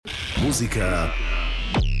מוזיקה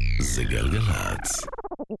זה גלגלת.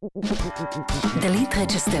 דלית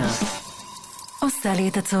רצ'שטר עושה לי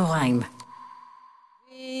את הצהריים.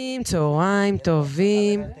 צהריים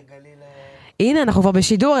טובים. הנה, אנחנו כבר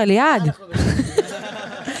בשידור, אליעד.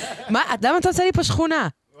 למה אתה עושה לי פה שכונה?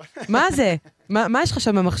 מה זה? מה יש לך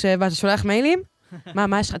שם במחשב? אתה שולח מיילים?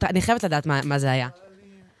 מה יש לך? אני חייבת לדעת מה זה היה.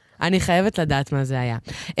 אני חייבת לדעת מה זה היה.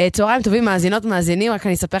 צהריים טובים, מאזינות, מאזינים, רק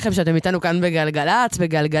אני אספר לכם שאתם איתנו כאן בגלגלת,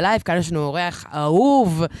 בגלגלייב, כאן יש לנו אורח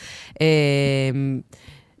אהוב,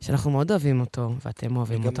 שאנחנו מאוד אוהבים אותו, ואתם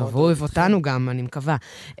אוהבים אותו, והוא אוהב אותנו גם, אני מקווה.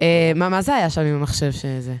 מה זה היה שם עם המחשב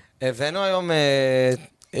שזה? הבאנו היום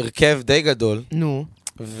הרכב די גדול. נו.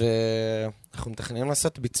 ואנחנו מתכננים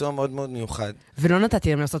לעשות ביצוע מאוד מאוד מיוחד. ולא נתתי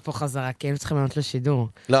להם לעשות פה חזרה, כי הם צריכים לענות לשידור.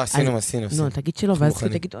 לא, עשינו. נו, תגיד שלא, ואז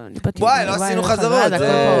תגיד, אני באתי. וואי, לא עשינו חזרות,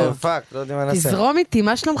 זה פאק, לא יודע מה נעשה. תזרום איתי,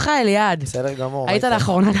 מה שלומך, אליעד? בסדר גמור. היית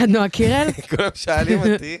לאחרונה ליד נועה קירל? כולם שואלים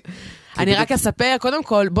אותי. אני רק אספר, קודם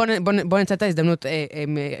כל, בוא נצא את ההזדמנות,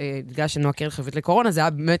 בגלל שנועה קירל חייבת לקורונה, זה היה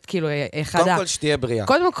באמת כאילו אחד קודם כל שתהיה בריאה.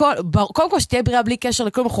 קודם כל שתהיה בריאה בלי קשר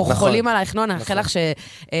לכלום, אנחנו חולים עלייך, נועה, נאחל לך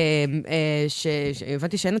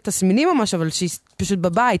שהבנתי שאין תסמינים או משהו, אבל שהיא פשוט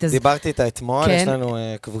בבית. דיברתי איתה אתמול, יש לנו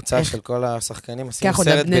קבוצה של כל השחקנים, עשינו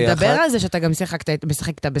סרט ביחד. נדבר על זה שאתה גם משחק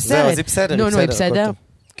איתה בסרט. זהו, אז היא בסדר, נו, היא בסדר.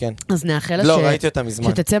 כן. אז נאחל לה לא, ראיתי אותה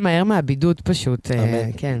מזמן. שתצא מהר מהבידוד פשוט.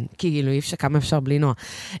 אמן. כן, כאילו, כמה אפשר בלי נועה.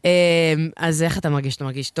 אז איך אתה מרגיש? אתה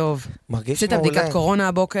מרגיש טוב? מרגיש מעולה. עשית בדיקת קורונה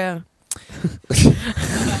הבוקר?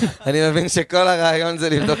 אני מבין שכל הרעיון זה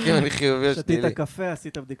לבדוק אם אני חיובי או שתילי. שתית קפה,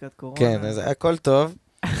 עשית בדיקת קורונה. כן, אז הכל טוב.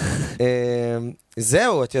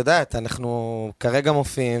 זהו, את יודעת, אנחנו כרגע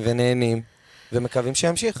מופיעים ונהנים, ומקווים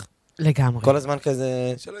שימשיך. לגמרי. כל הזמן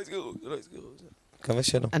כזה, שלא יסגרו. מקווה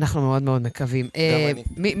שלא. אנחנו מאוד מאוד מקווים. גם אני.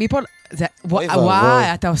 מי פה?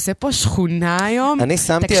 וואי, אתה עושה פה שכונה היום? אני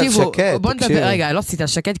שמתי על שקט, בוא נדבר, רגע, לא עשיתי על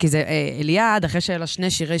שקט, כי זה אליעד, אחרי שהיה לה 2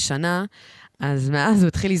 שירי שנה, אז מאז הוא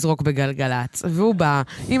התחיל לזרוק בגלגלת, והוא בא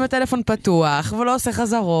עם הטלפון פתוח, ולא עושה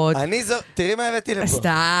חזרות. תראי מה הבאתי לפה.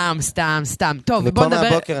 סתם. טוב,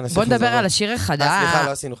 בוא נדבר על השיר החדש. סליחה,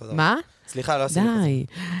 לא עשינו חזרות. מה? סליחה, לא עשינו חזרות. די.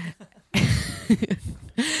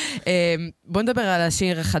 בוא נדבר על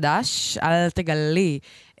השיר החדש, אל תגלי,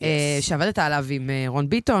 שעבדת עליו עם רון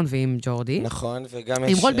ביטון ועם ג'ורדי. נכון, וגם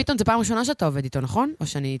יש... עם רון ביטון זה פעם ראשונה שאתה עובד איתו, נכון? או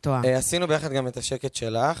שאני טועה? עשינו ביחד גם את השקט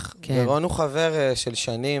שלך, ורון הוא חבר של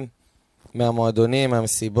שנים מהמועדונים,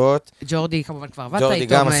 מהמסיבות. ג'ורדי כמובן כבר עבדת איתו. ג'ורדי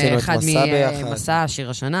גם עשינו את מסע ביחד. מסע, שיר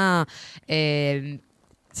השנה.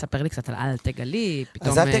 ספר לי קצת על אל תגלי.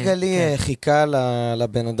 אז אל תגלי חיכה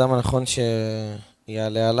לבן אדם הנכון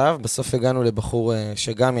יעלה עליו, בסוף הגענו לבחור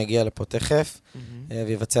שגם יגיע לפה תכף,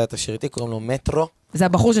 ויבצע את השיר איתי, קוראים לו מטרו. זה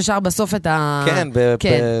הבחור ששר בסוף את ה... כן,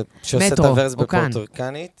 שעושה את הוורס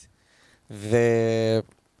בפורטורקנית.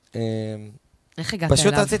 איך הגעת אליו?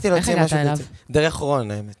 פשוט רציתי להוציא משהו. דרך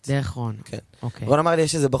רון, האמת. דרך רון. כן. רון אמר לי,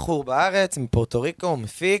 יש איזה בחור בארץ, מפורטוריקו, הוא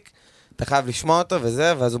מפיק, אתה חייב לשמוע אותו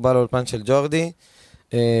וזה, ואז הוא בא לאולפן של ג'ורדי,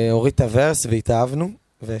 הוריד את הוורס והתאהבנו,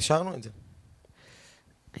 והשארנו את זה.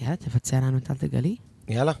 יאללה, תבצע לנו את אל תגלי.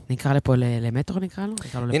 יאללה. נקרא לפה למטרו, נקרא לו?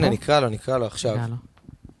 הנה, נקרא לו עכשיו.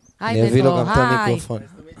 היי, אני אביא לו גם את המיקרופון.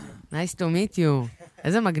 Nice to meet you.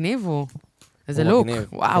 איזה מגניב הוא. איזה לוק.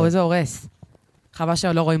 וואו, איזה הורס. חבל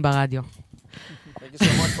שלא רואים ברדיו. Thank you so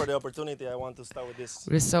much for the opportunity. I want to start with this.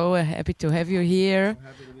 We're so happy to have you here.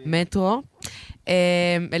 מטרו.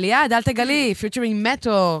 אליעד, אל תגלי, featuring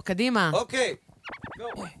מטרו. קדימה. אוקיי.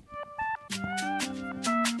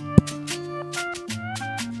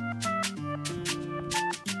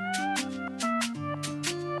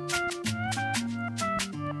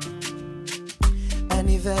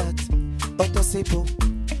 אני ואת, אותו סיפור,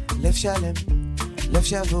 לב שלם, לב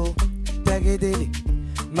שבור, תגידי לי,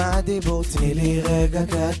 מה הדיבור? תני לי רגע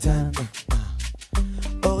קטן,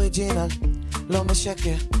 אוריג'ינל, לא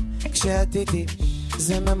משקר, כשאת איתי,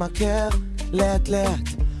 זה ממכר, לאט לאט,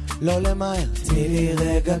 לא למהר, תני לי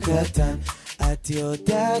רגע קטן, את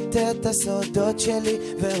יודעת את הסודות שלי,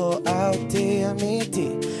 ורואה אותי אמיתי,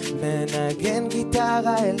 מנגן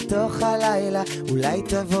גיטרה אל תוך הלילה, אולי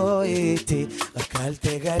תבואי איתי, רק אל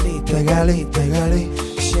תגלי,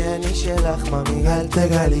 שאני שלך ממי, אל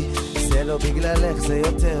תגלי, זה לא בגללך, זה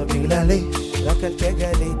יותר בגללי, רק אל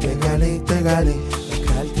תגלי, רק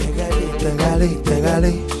אל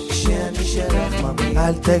תגלי, שאני שלך ממי,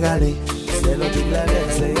 אל תגלי, זה לא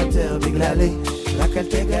בגללך, זה יותר בגללי, רק אל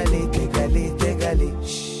תגלי.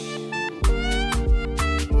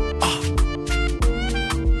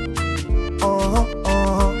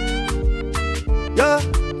 Yeah,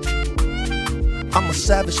 I'm a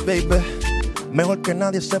savage baby. Mejor que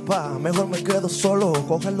nadie sepa, mejor me quedo solo.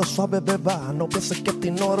 Cógelo suave, beba, no pienses que te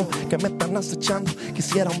ignoro, que me están acechando,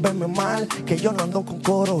 quisieran verme mal, que yo no ando con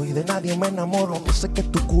coro y de nadie me enamoro. Pienses que es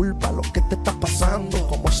tu culpa lo que te está pasando,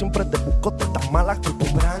 como siempre te busco, te estás mal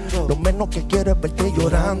acostumbrando. Lo menos que quiero es verte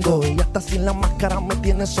llorando, y hasta sin la máscara me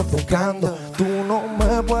tienes sofocando. Tú no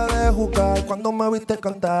me puedes juzgar cuando me viste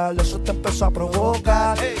cantar, eso te empezó a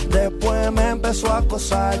provocar. Después me empezó a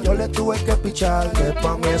acosar, yo le tuve que pichar, que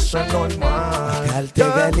pa' mí eso es normal. אל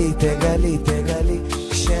תגלי, תגלי, תגלי,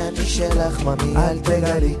 שאני שלך ממי, אל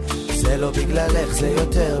תגלי, זה לא בגללך, זה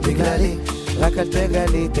יותר בגללי. רק אל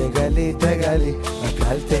תגלי, תגלי, תגלי, רק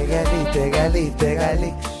אל תגלי, תגלי,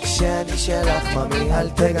 תגלי, שאני שלך ממי, אל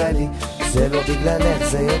תגלי, זה לא בגללך,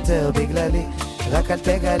 זה יותר בגללי. רק אל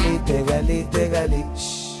תגלי, תגלי, תגלי.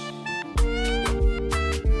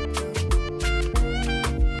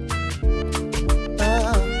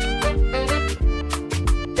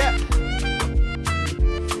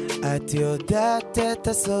 את יודעת את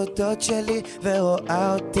הסודות שלי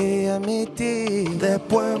ורואה אותי אמיתי.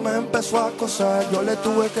 Después me empezó a acosar, yo le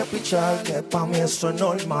tuve que pichar, que pa' mí eso es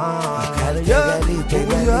normal. רק אל תגלי,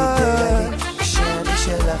 תגלי, תגלי, שאני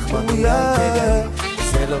שלך ממי, אל תגלי,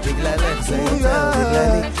 זה לא בגללך, זה יותר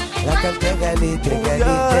בגללי. רק אל תגלי, תגלי,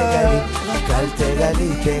 תגלי, רק אל תגלי,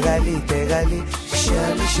 תגלי, תגלי,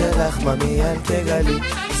 שאני שלך ממי, אל תגלי,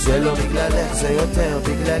 זה לא בגללך, זה יותר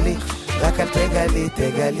בגללי. רק אל תגלי,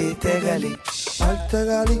 תגלי, תגלי. אל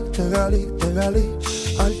תגלי, תגלי, תגלי,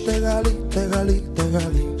 אל תגלי, תגלי,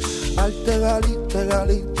 תגלי, אל תגלי,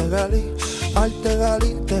 תגלי, תגלי, אל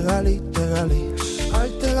תגלי, תגלי, תגלי, אל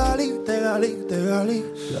תגלי, תגלי, תגלי,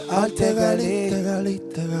 אל תגלי, תגלי,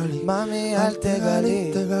 תגלי, ממי, אל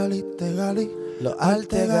תגלי, תגלי, תגלי, לא, אל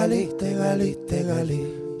תגלי, תגלי, תגלי.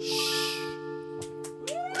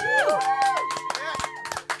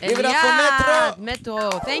 אליעד, מטרו,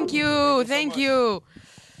 thank you.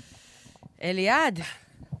 אליעד.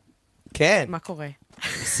 כן. מה קורה?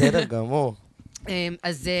 בסדר גמור.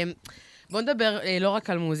 אז בוא נדבר לא רק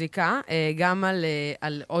על מוזיקה, גם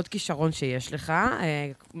על עוד כישרון שיש לך.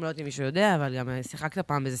 לא יודעת אם מישהו יודע, אבל גם שיחקת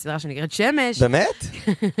פעם באיזו סדרה שנקראת שמש. באמת?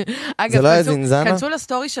 אגב, זה לא היה זינזנה? כנסו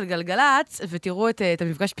לסטורי של גלגלץ, ותראו את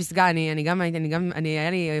המפגש פסגה.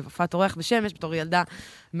 היה לי הופעת אורח בשמש בתור ילדה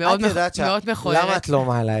מאוד מכוערת. למה את לא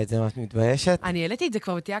מעלה את זה? את מתביישת? אני העליתי את זה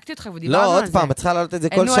כבר ותייגתי אותך ודיברנו על זה. לא, עוד פעם, את צריכה לעלות את זה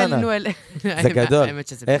כל שנה. זה גדול.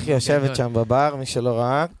 איך היא יושבת שם בבר, מי שלא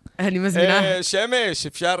ראה? אני מזמינה. שמש,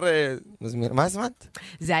 אפשר... מה הזמנת?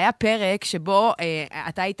 זה היה פרק שבו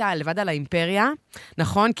אתה היית לבד על האימפריה,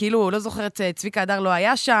 נכון? כאילו, לא זוכרת, צביקה הדר לא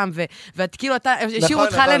היה שם, ואת כאילו, השאירו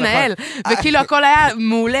אותך לנהל, וכאילו הכל היה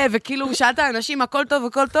מעולה, וכאילו שאלת אנשים, הכל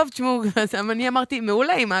טוב, תשמעו, אני אמרתי,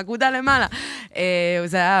 מעולה עם האגודה למעלה.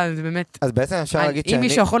 זה היה, זה באמת... אז בעצם אפשר להגיד שאני... אם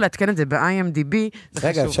מישהו יכול להתקן את זה ב-IMDb, זה חשוב.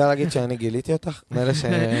 רגע, אפשר להגיד שאני גיליתי אותך? מאלה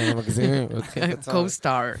שמגזימים.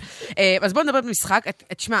 Co-star. אז בואו נדבר במשחק.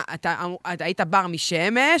 תשמע, אתה היית בר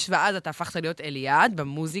משמש, ואז אתה הפכת להיות אליעד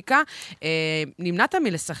במוזיקה. נמנעת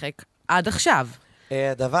מלשחק עד עכשיו.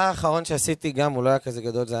 הדבר האחרון שעשיתי גם, הוא לא היה כזה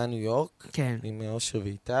גדול, זה היה ניו יורק. כן. עם אושר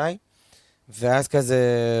ואיתי. ואז כזה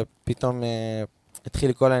פתאום התחיל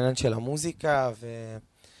לי כל העניין של המוזיקה,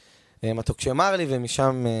 ומתוק שמר לי,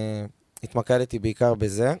 ומשם התמקדתי בעיקר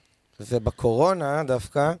בזה. ובקורונה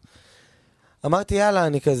דווקא, אמרתי, יאללה,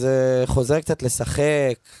 אני כזה חוזר קצת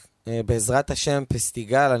לשחק, בעזרת השם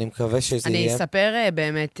פסטיגל, אני מקווה שזה יהיה. אני אספר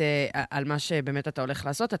באמת על מה שבאמת אתה הולך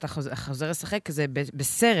לעשות, אתה חוזר לשחק כזה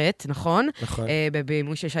בסרט, נכון? נכון.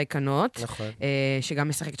 בבימוי של שי קנות. נכון. שגם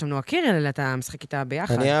משחקת שם נועה קירל, אלא אתה משחק איתה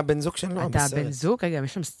ביחד. אני הבן זוג של נועה בסרט. אתה הבן זוג? רגע,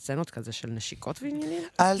 יש שם סצנות כזה של נשיקות ועניינים?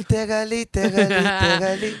 אל תגלי,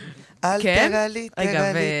 תגלי, אל תגלי,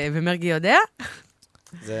 רגע, ומרגי יודע?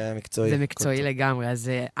 זה מקצועי. זה מקצועי לגמרי,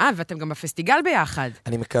 אז... ואתם גם בפסטיגל ביחד.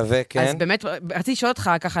 אני מקווה, כן. אז באמת, רציתי לשאול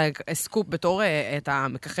אותך ככה סקופ בתור אתה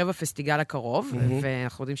מככב בפסטיגל הקרוב,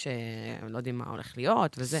 ואנחנו יודעים שלא יודעים מה הולך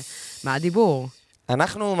להיות, וזה. מה הדיבור?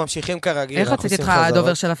 אנחנו ממשיכים כרגיל. איך רציתי אותך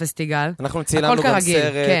הדובר של הפסטיגל? אנחנו צילמנו גם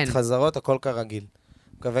סרט, חזרות, הכל כרגיל.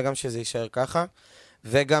 מקווה גם שזה יישאר ככה.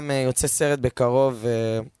 וגם יוצא סרט בקרוב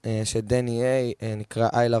שדני איי נקרא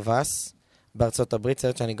I Love Us. בארצות הברית,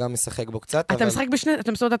 סרט שאני גם משחק בו קצת. אתה משחק בשני,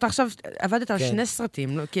 אתה מסורת, אתה עכשיו עבדת על שני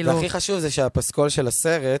סרטים, כאילו... והכי חשוב זה שהפסקול של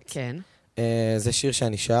הסרט, כן. זה שיר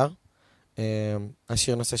שאני שר,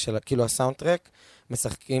 השיר נושא של, כאילו הסאונדטרק,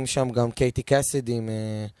 משחקים שם גם קייטי קאסידי עם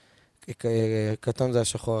כתום זה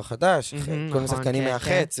השחור החדש, כל מיני שחקנים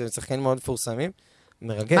מהחץ, שחקנים מאוד מפורסמים,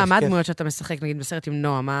 מרגש. מה הדמויות שאתה משחק, נגיד, בסרט עם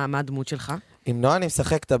נועה, מה הדמות שלך? עם נועה אני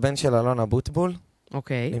משחק את הבן של אלון אבוטבול,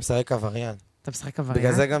 אני משחק עבריין. אתה משחק עבריין?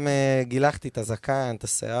 בגלל זה גם גילחתי את הזקן, את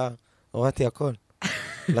השיער, הורדתי הכל.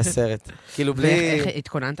 לסרט. כאילו בלי... ואיך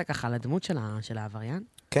התכוננת ככה לדמות של העבריין?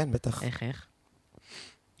 כן, בטח. איך?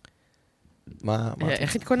 מה?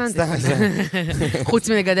 איך התכוננת? חוץ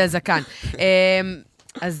מלגדל זקן.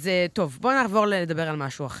 אז טוב, בוא נעבור לדבר על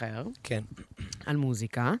משהו אחר. כן. על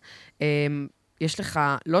מוזיקה. יש לך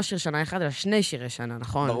לא שיר שנה אחד, אלא 2 שירי שנה,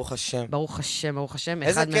 נכון? ברוך השם. ברוך השם, ברוך השם.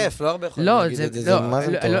 איזה כיף, לא הרבה יכולים להגיד את זה.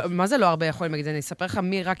 מה זה לא הרבה יכולים להגיד את זה? אני אספר לך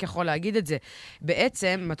מי רק יכול להגיד את זה.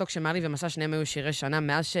 בעצם, מתוק שמרלי ומסע, שניהם היו שירי שנה,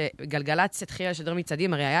 מאז שגלגלצ התחילה לשדר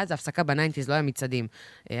מצעדים, הרי היה את זה הפסקה בניינטיז, לא היה מצעדים.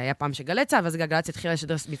 היה פעם שגלצה, ואז גלגלצ התחילה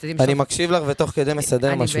לשדר מצעדים. אני מקשיב לך ותוך כדי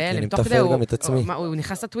מסדר משהו, כי אני מתפעל גם את עצמי. הוא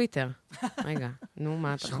נכנס לטוויטר. רגע, נו,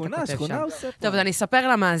 מה אתה כותב שם? טוב, אז אני אספר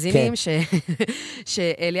למאזינים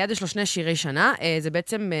שאליעד יש לו 2 שירי שנה. זה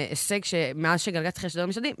בעצם הישג שמאז שגלגלצ התחילה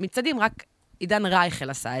לשדר מצעדים, רק עידן רייכל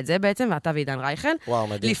עשה את זה בעצם, ואתה ועידן רייכל. וואו,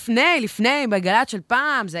 מדהים. לפני, בגלגלצ של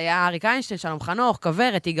פעם, זה היה אריק איינשטיין, שלום חנוך,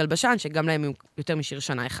 כוורת, יגאל בשן, שגם להם היו יותר משיר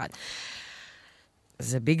שנה אחד.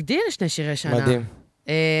 זה ביג דיל, 2 שירי שנה. מדהים.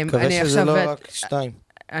 מקווה שזה לא רק 2.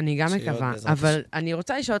 אני גם מקווה, אבל אני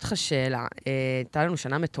רוצה לשאול אותך שאלה. הייתה לנו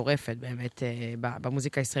שנה מטורפת באמת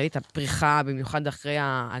במוזיקה הישראלית, הפריחה, במיוחד אחרי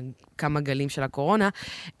כמה גלים של הקורונה.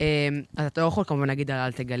 אז אתה לא יכול כמובן להגיד על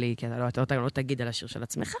אל תגלי, כי אתה לא תגיד על השיר של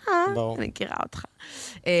עצמך, אני מכירה אותך.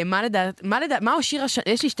 מה הוא שיר השנה?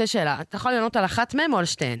 יש לי 2 שאלה. אתה יכול לענות על אחת מהם או על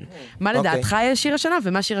 2? מה לדעתך יהיה שיר השנה,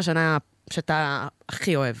 ומה שיר השנה שאתה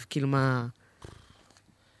הכי אוהב? כאילו מה...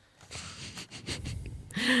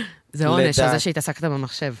 זה עונש, על זה שהתעסקת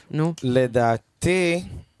במחשב, נו. לדעתי,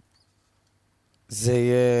 זה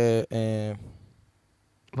יהיה...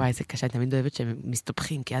 וואי, זה קשה, אני תמיד אוהבת שהם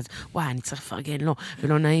מסתבכים, כי אז, וואי, אני צריך לפרגן, לא,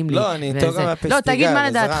 ולא נעים לי. לא, אני איתו גם מהפסטיגל. לא, תגיד מה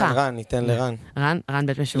לדעתך. רן, ניתן לרן. רן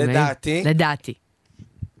בית משוגעים. לדעתי.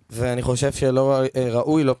 ואני חושב שלא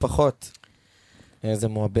ראוי, לא פחות. זה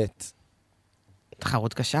מועבט.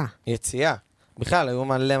 תחרות קשה. יציאה. בכלל, היו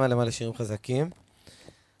מלא שירים חזקים.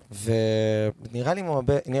 ונראה לי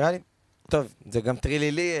נראה לי, טוב, זה גם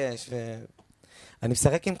טרילילי יש, אני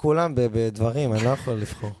משחק עם כולם בדברים, אני לא יכול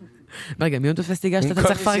לבחור. רגע, מי עוד בפסטיגל שאתה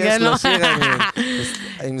צריך לפרגן לו?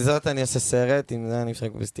 עם זאת אני עושה סרט, עם זה אני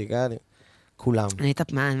משחק בפסטיגל, כולם.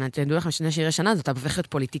 תדעו לכם 2 שירי שנה, זאת הופך להיות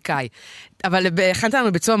פוליטיקאי. אבל הכנת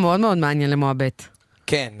לנו ביצוע מאוד מאוד מעניין למועבט.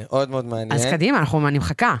 כן, מאוד מאוד מעניין. אז קדימה, אני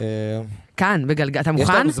מחכה. כאן, בגלגל, אתה מוכן? יש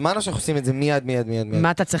לנו זמן או שאנחנו עושים את זה מיד?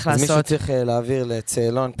 מה אתה צריך לעשות? אז מישהו צריך להעביר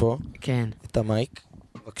לצהלון פה. כן. את המייק.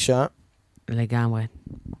 בבקשה. לגמרי.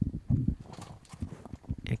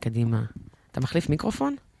 קדימה. אתה מחליף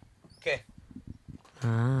מיקרופון? כן.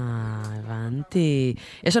 הבנתי.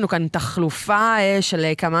 יש לנו כאן תחלופה של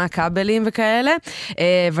כמה כבלים וכאלה,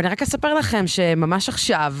 ואני רק אספר לכם שממש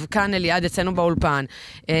עכשיו, כאן אליעד אצלנו באולפן,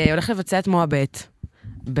 הולך לבצע את מועבט.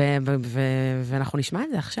 ואנחנו נשמע את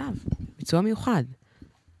זה עכשיו, ביצוע מיוחד.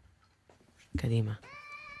 קדימה.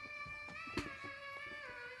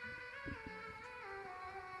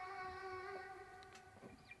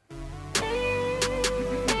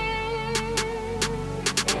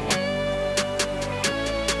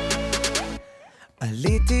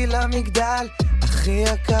 עליתי למגדל, הכי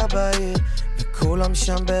יקר בעיר, וכולם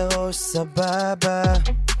שם בראש סבבה.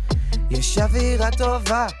 יש אווירה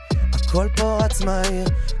טובה, הכל פה רץ מהיר,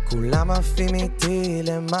 כולם עפים איתי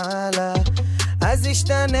למעלה. אז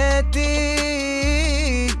השתניתי,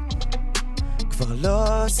 כבר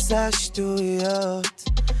לא עושה שטויות.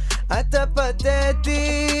 אתה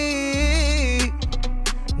פתטי,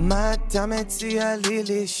 מה אתה מציע לי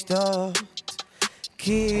לשתות?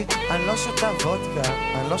 כי אני לא שותה וודקה,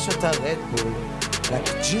 אני לא שותה רדבול, רק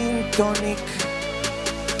ג'ין טוניק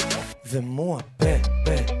ומוע פה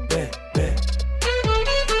פה פה פה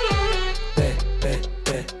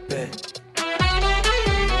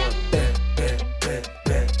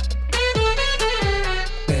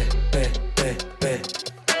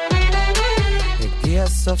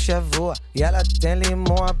סוף שבוע, יאללה תן לי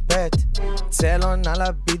מועבט, צלון על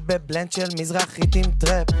הביט בבלנד של מזרחית עם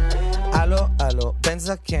טראפ. אלו, בן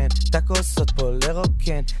זקן, תקוסות פה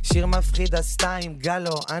לרוקן, שיר מפחיד עשתה עם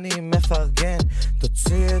גלו, אני מפרגן.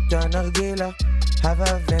 תוציא את הנרגילה,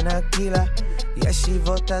 הווה ונגילה,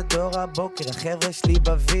 ישיבות הדור הבוקר, החבר'ה שלי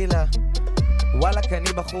בווילה. וואלה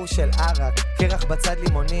אני בחור של ערק, קרח בצד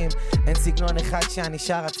לימונים, אין סגנון אחד שאני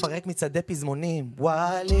שר, את פרק מצדי פזמונים.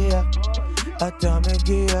 וואליה, אתה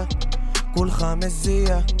מגיע, כולך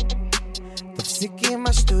מזיע, תפסיק עם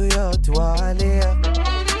השטויות. וואליה,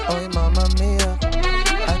 אוי ממא מיה,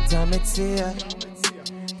 אתה מציע,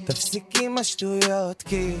 תפסיק עם השטויות.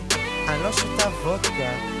 כי אני לא שותה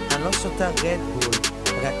וודקה, אני לא שותה רדבול,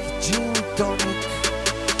 רק ג'ין טוניק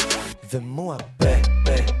ומוע פה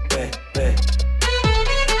פה פה פה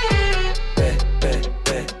פה פה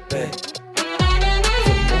פה פה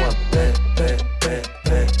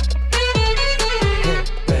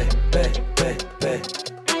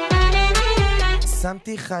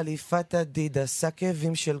שמתי חליפת אדידס,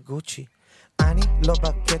 עקבים של גוצ'י. אני לא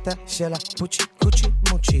בקטע של הפוצ'י קוצ'י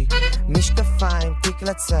מוצ'י. משקפיים תיק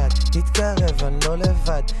לצד, תתקרב אני לא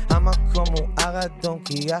לבד. המקום הוא הר אדום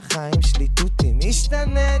כי החיים שלי תותים.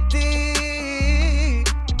 השתנתי,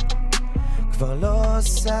 כבר לא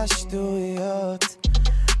עושה שטויות,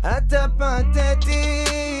 אתה פתטי.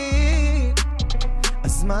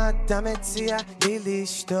 אז מה אתה מציע לי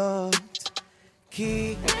לשתות?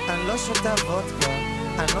 כי אני לא שותה וודקה,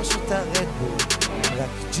 אני לא שותה רדבול, רק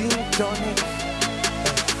ג'ין טוניק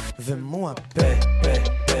ומוע פה פה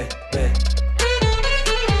פה פה פה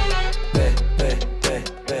פה פה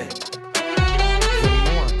פה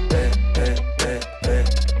ומוע פה פה פה פה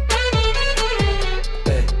פה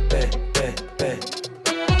פה פה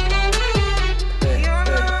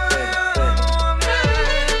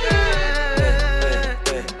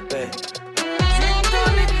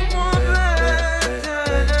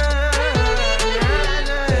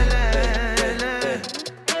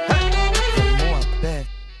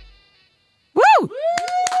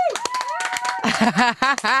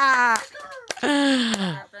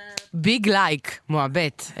ביג לייק,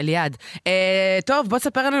 מועבט, אליעד. טוב, בוא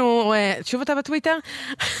תספר לנו, שוב אתה בטוויטר?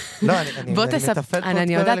 לא, אני מתפעל פה את כל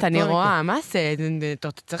אני יודעת, אני האלקטרוניקה. רואה, מה זה?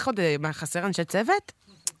 צריך עוד, חסר אנשי צוות?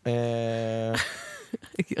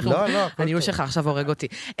 לא, הניהול שלך עכשיו הורג אותי.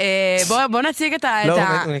 בוא נציג את ה... לא,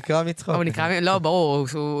 הוא נקרא מצחוק. לא, ברור,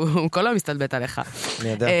 הוא כל היום מסתלבט עליך. אני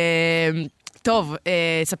יודע. טוב,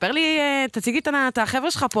 ספר לי, תציגי את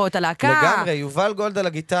החבר'ה שלך פה, את הלהקה. לגמרי, יובל גולד על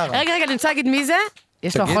הגיטרה. רגע, אני רוצה להגיד מי זה?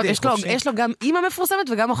 תגידי, יש לו גם אמא מפורסמת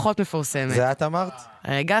וגם אחות מפורסמת. זה את אמרת?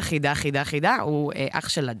 רגע, חידה. הוא אח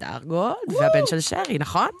של הדר גולד והבן של שרי,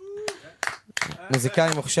 נכון?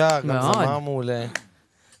 מוזיקאי מוכשר, גם מאוד. זמר מעולה.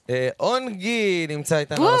 אונגי נמצא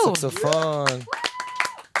איתנו על הסקסופון.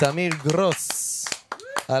 תמיר גרוס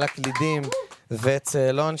על הקלידים.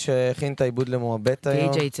 וצאלון שהכין את העיבוד למועבט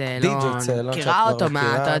היום. די.ג'יי צאלון. מכירה אותו,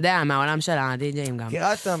 אתה יודע, מהעולם של הדי.ג'יים גם.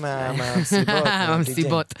 מכירה אותו מהמסיבות.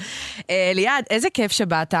 מהמסיבות. אליעד, איזה כיף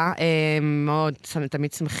שבאת. מאוד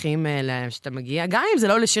תמיד שמחים שאתה מגיע. גם אם זה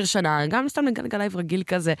לא לשיר שנה, גם סתם לגלגלייב רגיל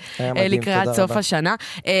כזה, לקראת סוף השנה.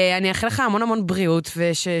 אני אאחל לך המון המון בריאות,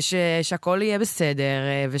 ושהכל יהיה בסדר,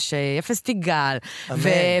 ושיפס תיגל,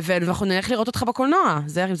 ואנחנו נלך לראות אותך בקולנוע.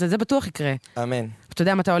 זה בטוח יקרה. אמן. אתה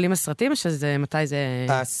יודע מתי עולים הסרטים, מתי זה...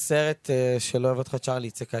 הסרט שלא אוהב אותך צ'רלי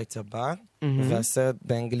יצא קיץ הבא, והסרט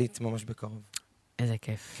באנגלית ממש בקרוב. איזה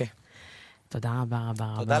כיף. כן. תודה רבה.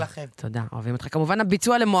 תודה לכם. תודה, אוהבים אותך. כמובן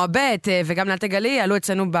הביצוע למועבט, וגם לאל תגלי, עלו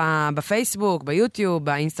אצלנו בפייסבוק, ביוטיוב,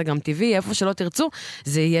 באינסטגרם TV, איפה שלא תרצו,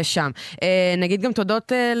 זה יהיה שם. נגיד גם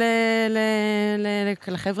תודות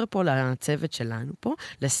לחבר'ה פה, לצוות שלנו פה,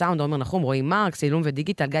 לסאונד, עומר נחום, רועי מרק, צילום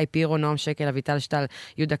ודיגיטל, גיא פירו, נועם שקל, אביטל שטל,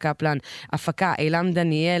 יהודה קפלן, הפקה, אילם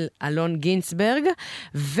דניאל, אלון גינסברג,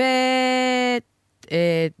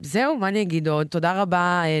 זהו, מה אני אגיד עוד? תודה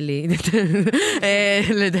רבה, אלי.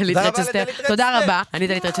 לדלית רצ'שטר. תודה רבה. אני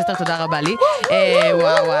דלית רצ'שטר, תודה רבה לי.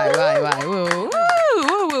 וואו.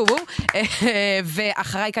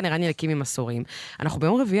 ואחריי כאן הרני לקים עם מסורים. אנחנו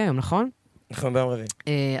ביום רביעי היום, נכון? אנחנו ביום רביעי.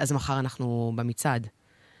 אז מחר אנחנו במצעד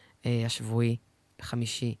השבועי,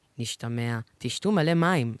 חמישי, נשתמע, תשתו מלא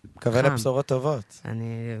מים. מקווה לבשורות טובות.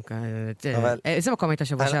 איזה מקום היית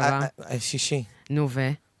שבוע שעבר? שישי. נו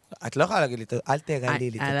את לא יכולה להגיד לי, אל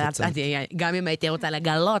תגלי לי את התוצאות. גם אם הייתי רוצה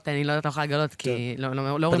לגלות, אני לא יכולה לגלות, כי לא אומרים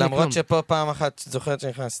לי כלום. למרות שפה פעם אחת זוכרת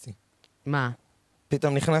שנכנסתי. מה?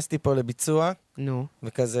 פתאום נכנסתי פה לביצוע, נו.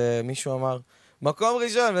 וכזה מישהו אמר, מקום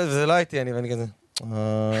ראשון, וזה לא הייתי אני, ואני כזה...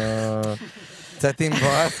 קצת עם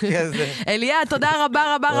בועט כזה. אליעד, תודה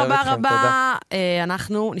רבה.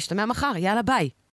 אנחנו נשתמע מחר, יאללה ביי.